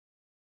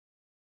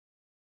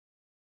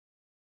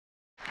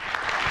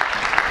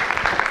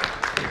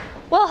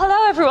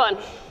everyone.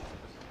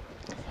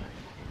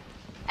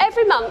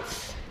 Every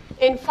month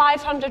in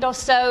 500 or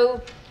so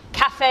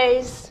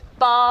cafes,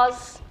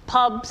 bars,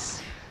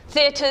 pubs,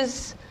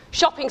 theatres,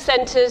 shopping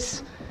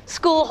centres,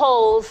 school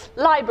halls,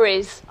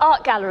 libraries,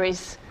 art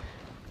galleries,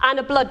 and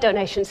a blood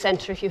donation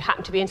centre if you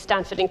happen to be in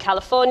Stanford in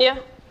California,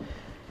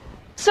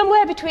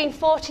 somewhere between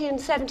 40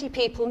 and 70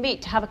 people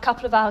meet to have a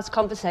couple of hours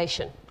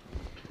conversation.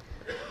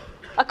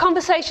 A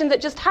conversation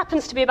that just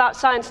happens to be about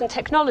science and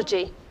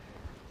technology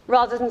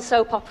rather than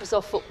soap operas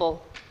or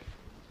football.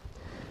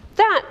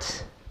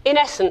 That, in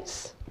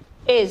essence,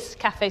 is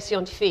Café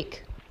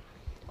Scientifique,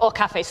 or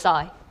Café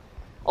Sci,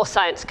 or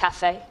Science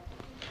Cafe,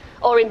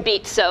 or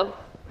Imbizzo,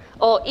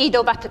 or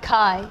Ido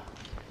Batakai,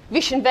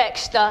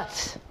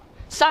 Wissenwerkstatt,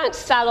 Science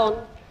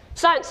Salon,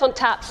 Science on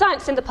Tap,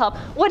 Science in the Pub,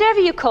 whatever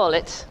you call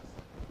it.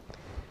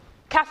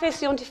 Café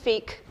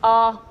Scientifique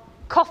are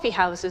coffee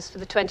houses for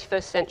the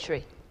 21st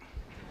century.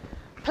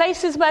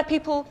 Places where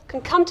people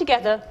can come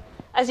together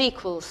as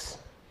equals,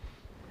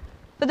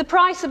 for the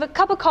price of a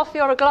cup of coffee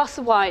or a glass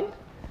of wine,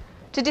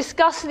 to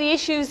discuss the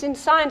issues in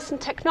science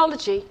and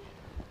technology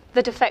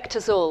that affect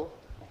us all.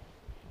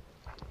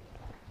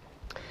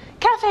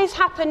 Cafes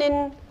happen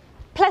in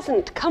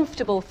pleasant,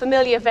 comfortable,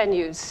 familiar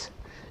venues,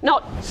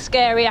 not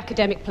scary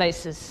academic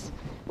places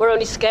where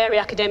only scary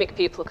academic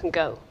people can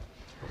go,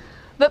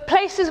 but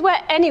places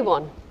where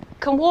anyone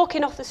can walk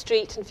in off the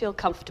street and feel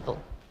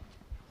comfortable.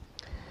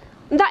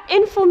 And that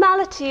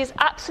informality is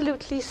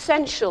absolutely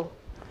essential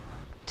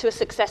to a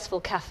successful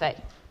cafe.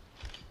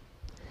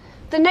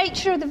 The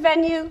nature of the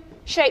venue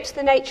shapes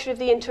the nature of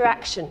the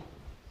interaction.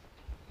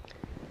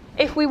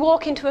 If we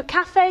walk into a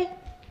cafe,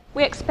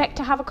 we expect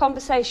to have a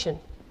conversation.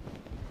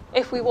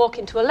 If we walk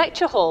into a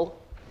lecture hall,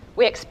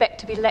 we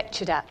expect to be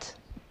lectured at.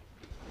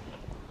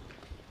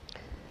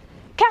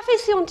 Café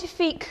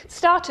Scientifique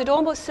started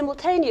almost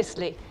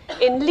simultaneously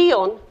in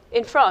Lyon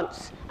in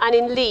France and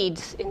in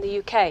Leeds in the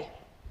UK.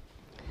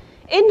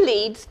 In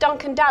Leeds,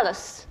 Duncan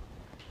Dallas,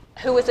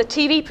 who was a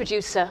TV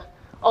producer,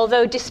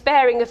 although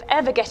despairing of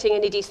ever getting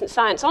any decent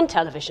science on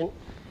television,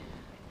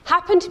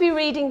 happened to be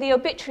reading the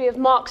obituary of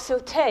Marc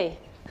Sauté,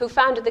 who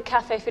founded the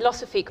Café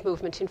Philosophique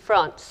movement in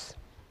France.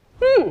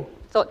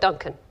 Thought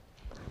Duncan,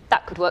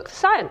 that could work for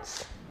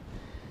science.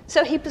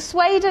 So he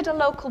persuaded a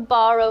local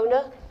bar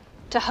owner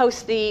to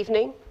host the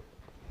evening.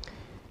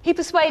 He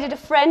persuaded a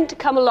friend to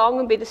come along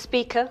and be the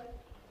speaker.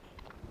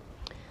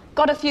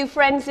 Got a few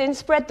friends in,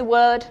 spread the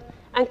word,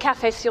 and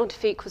Café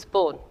Scientifique was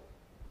born.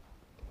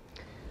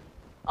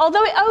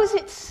 Although it owes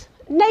its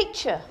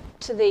nature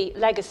to the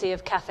legacy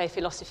of Café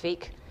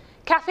Philosophique,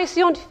 Café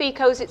Scientifique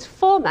owes its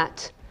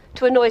format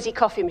to a noisy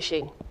coffee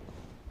machine.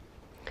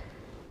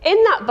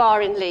 In that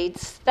bar in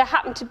Leeds, there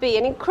happened to be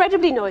an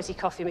incredibly noisy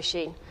coffee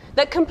machine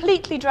that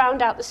completely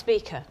drowned out the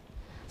speaker.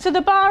 So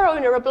the bar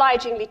owner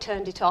obligingly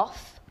turned it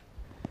off.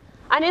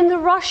 And in the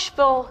rush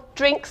for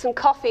drinks and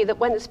coffee that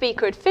when the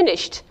speaker had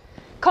finished,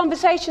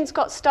 conversations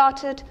got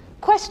started,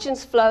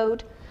 questions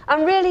flowed,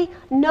 and really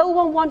no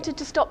one wanted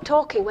to stop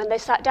talking when they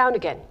sat down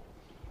again.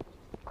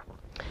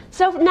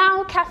 So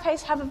now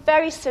cafes have a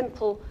very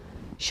simple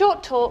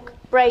short talk,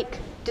 break,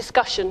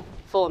 discussion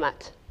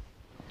format.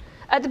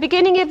 At the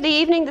beginning of the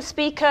evening, the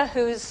speaker,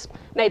 who's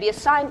maybe a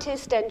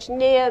scientist,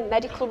 engineer,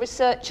 medical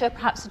researcher,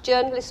 perhaps a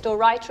journalist or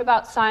writer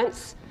about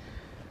science,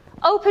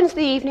 opens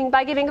the evening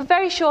by giving a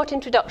very short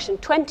introduction,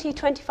 20,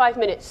 25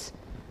 minutes,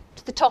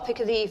 to the topic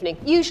of the evening.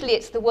 Usually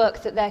it's the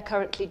work that they're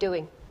currently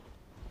doing.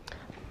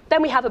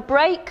 Then we have a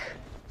break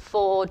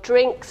for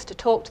drinks to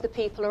talk to the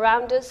people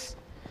around us.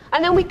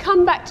 And then we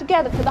come back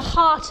together for the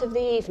heart of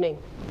the evening.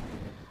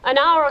 An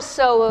hour or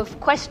so of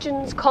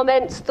questions,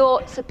 comments,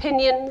 thoughts,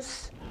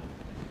 opinions,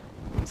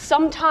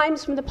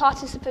 sometimes from the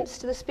participants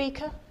to the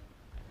speaker,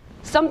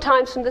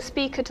 sometimes from the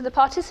speaker to the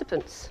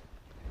participants.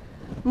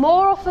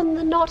 More often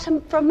than not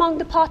from among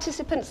the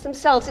participants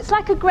themselves. It's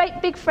like a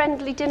great big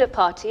friendly dinner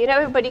party. You know,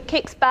 everybody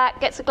kicks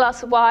back, gets a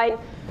glass of wine,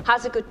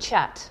 has a good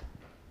chat.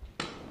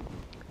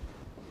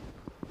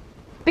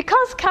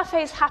 Because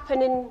cafes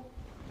happen in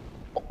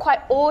quite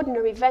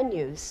ordinary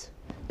venues,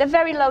 they're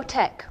very low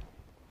tech.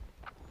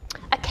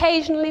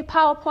 Occasionally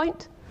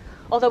PowerPoint,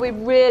 although we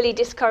really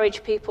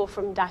discourage people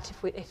from that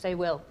if they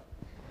will.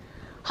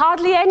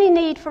 Hardly any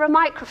need for a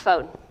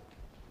microphone.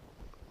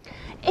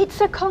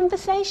 It's a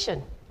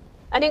conversation,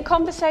 and in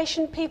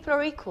conversation people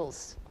are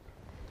equals.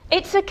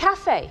 It's a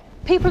cafe.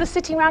 People are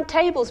sitting around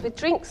tables with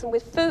drinks and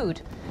with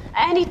food.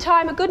 At any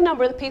time, a good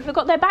number of the people have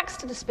got their backs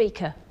to the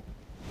speaker.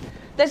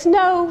 There's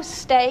no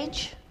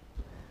stage,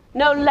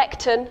 no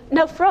lectern,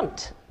 no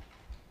front.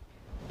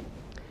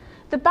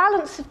 The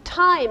balance of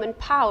time and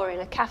power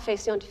in a Café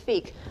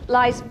Scientifique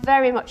lies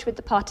very much with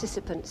the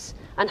participants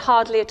and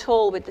hardly at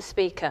all with the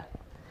speaker.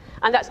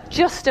 And that's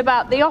just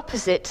about the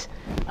opposite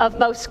of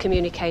most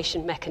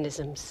communication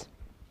mechanisms.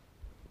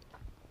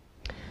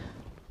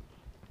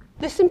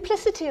 The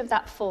simplicity of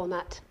that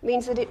format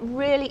means that it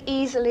really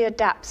easily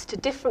adapts to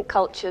different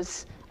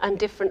cultures and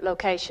different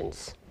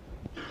locations.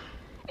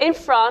 In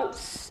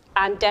France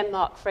and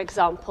Denmark, for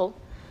example,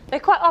 they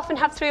quite often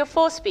have 3 or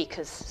 4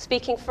 speakers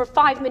speaking for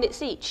 5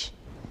 minutes each.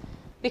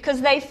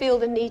 because they feel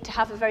the need to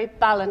have a very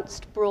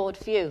balanced, broad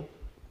view.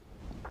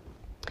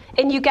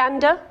 In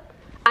Uganda,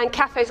 and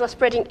cafes are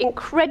spreading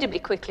incredibly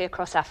quickly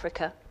across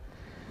Africa,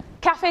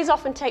 cafes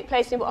often take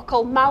place in what are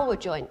called malwa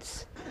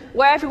joints,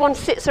 where everyone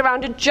sits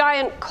around a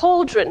giant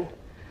cauldron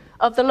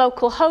of the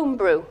local home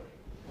brew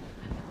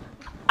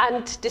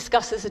and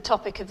discusses the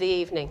topic of the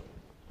evening.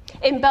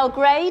 In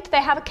Belgrade,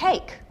 they have a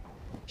cake,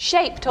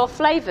 shaped or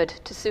flavoured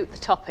to suit the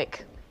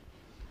topic.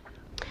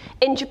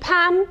 In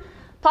Japan,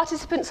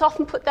 participants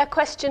often put their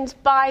questions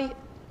by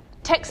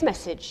text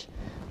message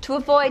to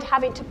avoid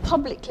having to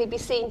publicly be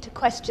seen to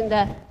question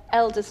their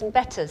elders and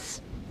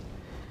betters.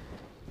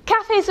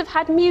 Cafes have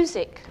had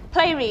music,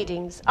 play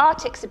readings,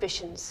 art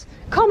exhibitions,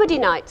 comedy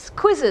nights,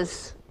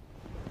 quizzes.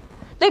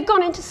 They've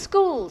gone into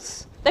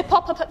schools, they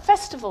pop up at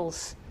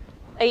festivals,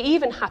 they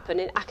even happen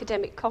in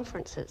academic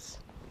conferences.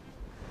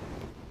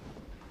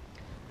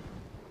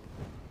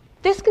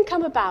 This can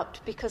come about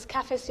because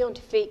Café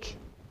Scientifique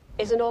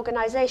is an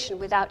organisation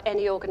without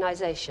any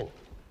organisation.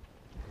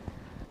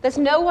 There's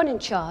no one in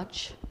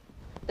charge.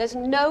 There's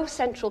no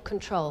central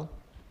control.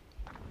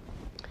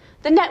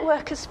 The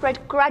network has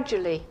spread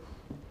gradually,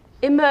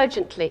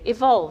 emergently,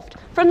 evolved.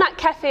 From that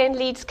cafe in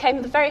Leeds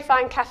came the very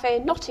fine cafe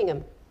in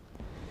Nottingham.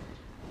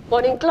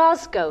 One in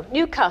Glasgow,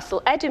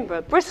 Newcastle,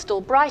 Edinburgh,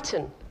 Bristol,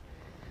 Brighton.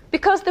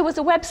 Because there was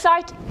a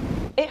website,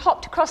 it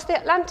hopped across the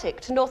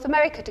Atlantic to North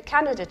America, to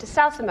Canada, to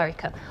South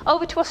America,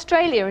 over to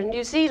Australia and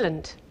New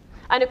Zealand,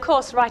 and of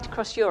course right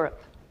across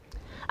Europe.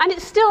 And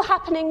it's still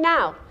happening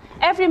now.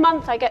 Every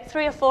month I get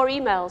 3 or 4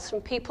 emails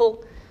from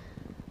people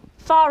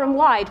far and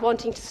wide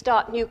wanting to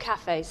start new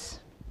cafes,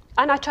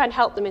 and I try and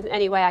help them in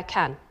any way I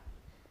can.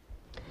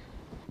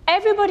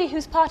 Everybody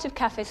who's part of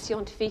Café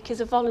Scientifique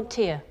is a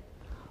volunteer.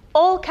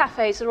 All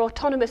cafes are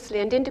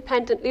autonomously and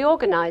independently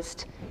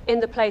organised in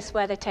the place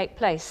where they take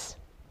place.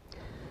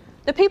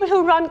 The people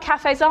who run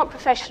cafes aren't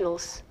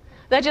professionals.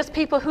 They're just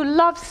people who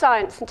love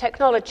science and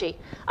technology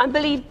and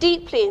believe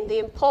deeply in the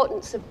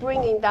importance of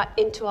bringing that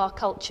into our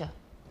culture.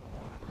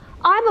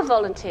 I'm a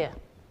volunteer.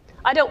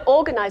 I don't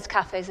organise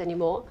cafes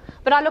anymore,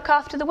 but I look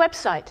after the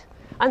website.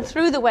 And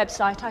through the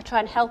website, I try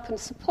and help and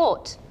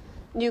support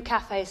new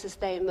cafes as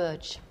they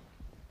emerge.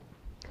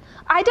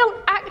 I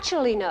don't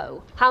actually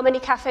know how many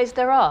cafes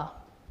there are.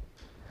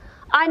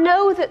 I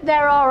know that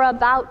there are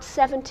about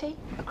 70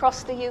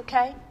 across the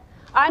UK.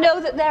 I know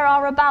that there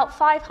are about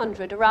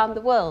 500 around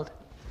the world.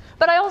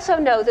 But I also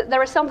know that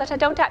there are some that I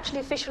don't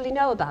actually officially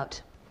know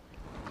about.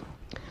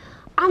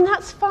 And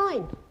that's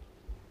fine.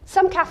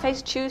 Some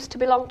cafes choose to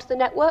belong to the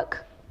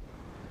network.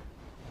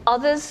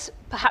 Others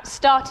perhaps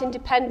start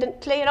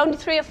independently, and only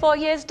 3 or 4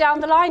 years down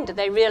the line do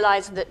they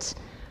realise that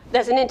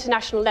there's an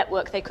international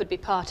network they could be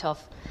part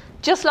of.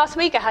 Just last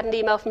week I had an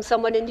email from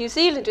someone in New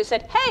Zealand who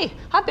said, "Hey,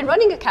 I've been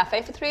running a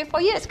cafe for 3 or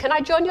 4 years. Can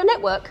I join your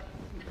network?"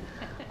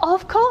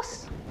 Of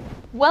course.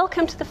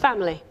 Welcome to the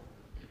family.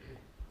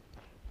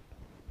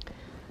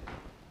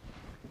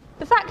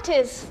 The fact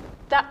is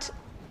that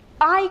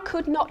I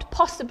could not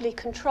possibly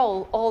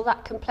control all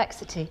that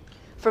complexity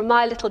from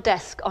my little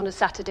desk on a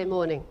Saturday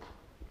morning.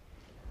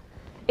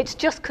 It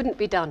just couldn't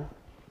be done.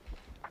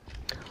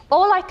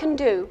 All I can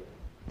do,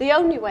 the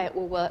only way it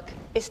will work,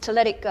 is to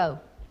let it go.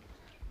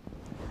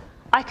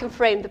 I can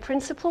frame the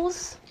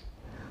principles,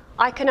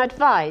 I can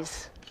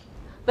advise,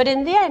 but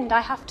in the end I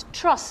have to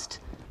trust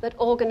that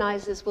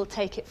organisers will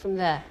take it from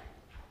there.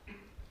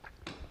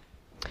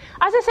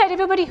 As I said,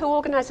 everybody who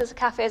organises a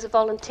cafe is a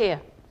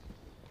volunteer.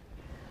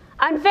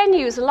 And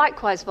venues are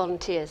likewise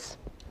volunteers.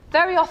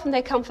 Very often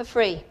they come for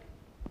free.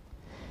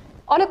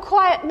 On a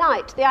quiet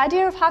night, the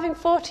idea of having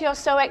 40 or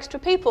so extra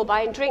people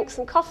buying drinks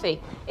and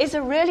coffee is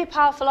a really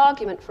powerful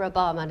argument for a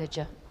bar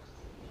manager.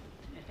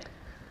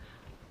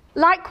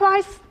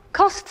 Likewise,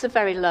 costs are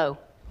very low,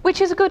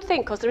 which is a good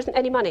thing because there isn't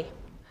any money.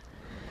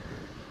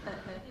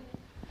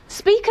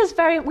 Speakers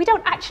we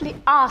don't actually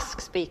ask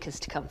speakers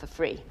to come for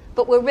free,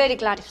 but we're really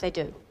glad if they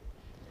do.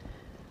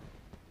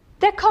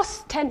 Their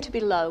costs tend to be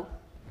low.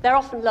 They're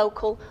often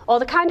local, or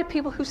the kind of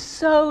people who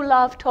so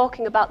love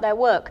talking about their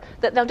work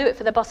that they'll do it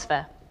for their bus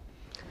fare.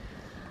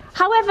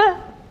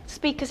 However,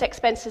 speakers'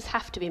 expenses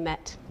have to be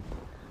met.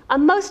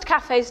 And most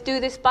cafes do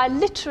this by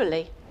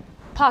literally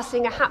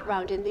passing a hat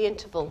round in the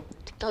interval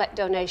to collect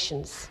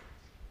donations.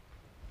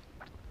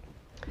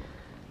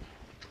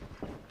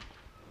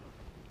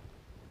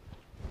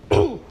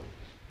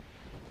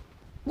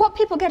 What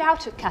people get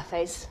out of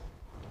cafes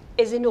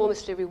is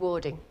enormously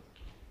rewarding.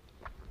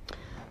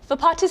 For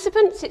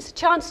participants, it's a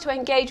chance to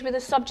engage with a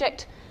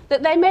subject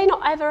that they may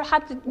not ever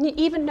have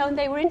even known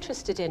they were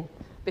interested in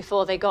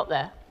before they got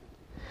there.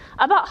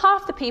 About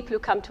half the people who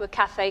come to a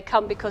cafe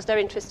come because they're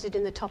interested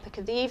in the topic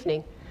of the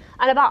evening,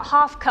 and about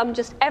half come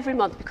just every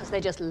month because they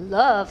just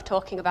love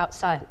talking about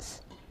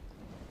science.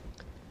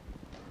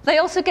 They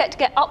also get to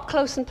get up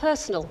close and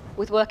personal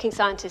with working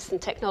scientists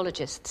and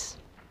technologists.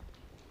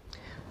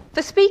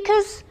 For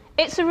speakers,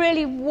 it's a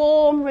really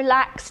warm,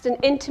 relaxed, and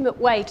intimate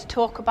way to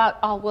talk about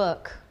our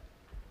work.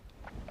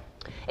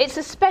 It's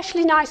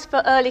especially nice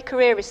for early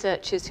career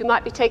researchers who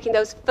might be taking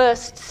those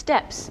first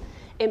steps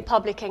in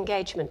public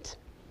engagement.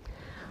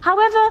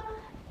 However,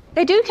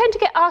 they do tend to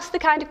get asked the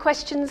kind of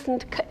questions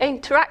and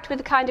interact with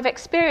the kind of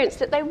experience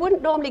that they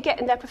wouldn't normally get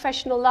in their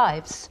professional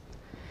lives.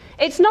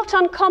 It's not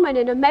uncommon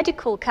in a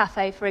medical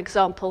cafe, for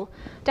example,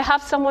 to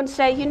have someone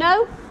say, you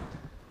know,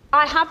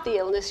 I have the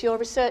illness you're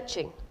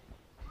researching.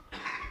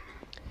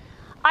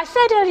 I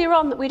said earlier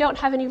on that we don't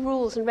have any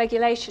rules and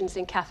regulations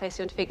in Café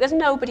Scientifique. There's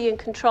nobody in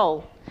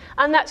control.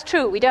 And that's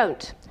true, we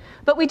don't.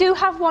 But we do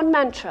have one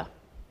mantra.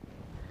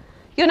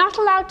 You're not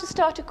allowed to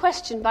start a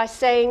question by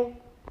saying,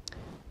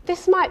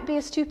 this might be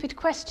a stupid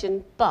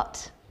question,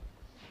 but.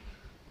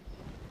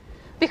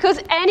 Because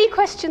any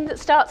question that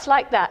starts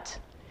like that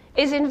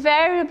is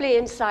invariably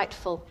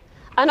insightful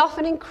and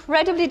often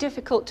incredibly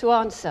difficult to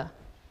answer.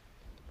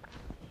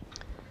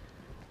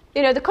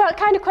 You know, the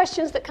kind of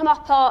questions that come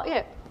up are, you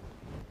know,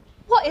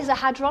 what is a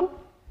hadron?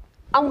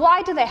 And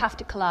why do they have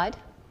to collide?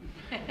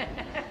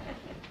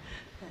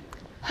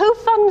 Who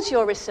funds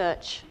your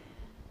research?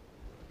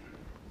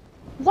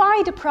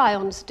 Why do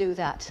prions do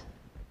that?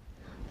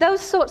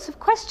 Those sorts of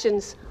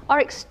questions are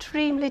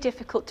extremely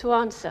difficult to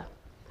answer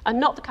and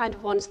not the kind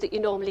of ones that you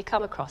normally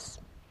come across.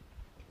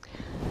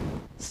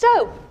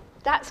 So,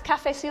 that's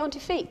Café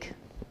Scientifique.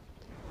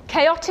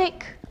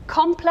 Chaotic,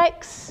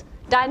 complex,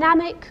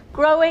 dynamic,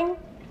 growing,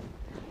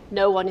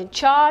 no one in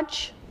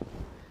charge,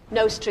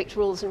 no strict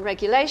rules and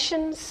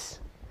regulations,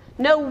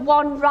 no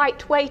one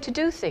right way to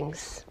do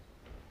things.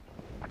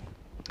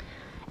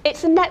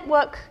 It's a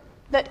network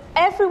that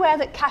everywhere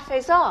that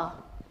cafes are,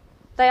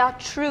 they are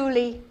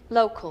truly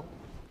local.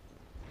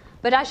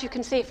 But as you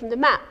can see from the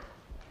map,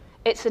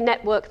 it's a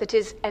network that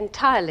is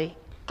entirely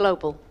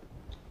global.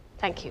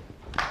 Thank you.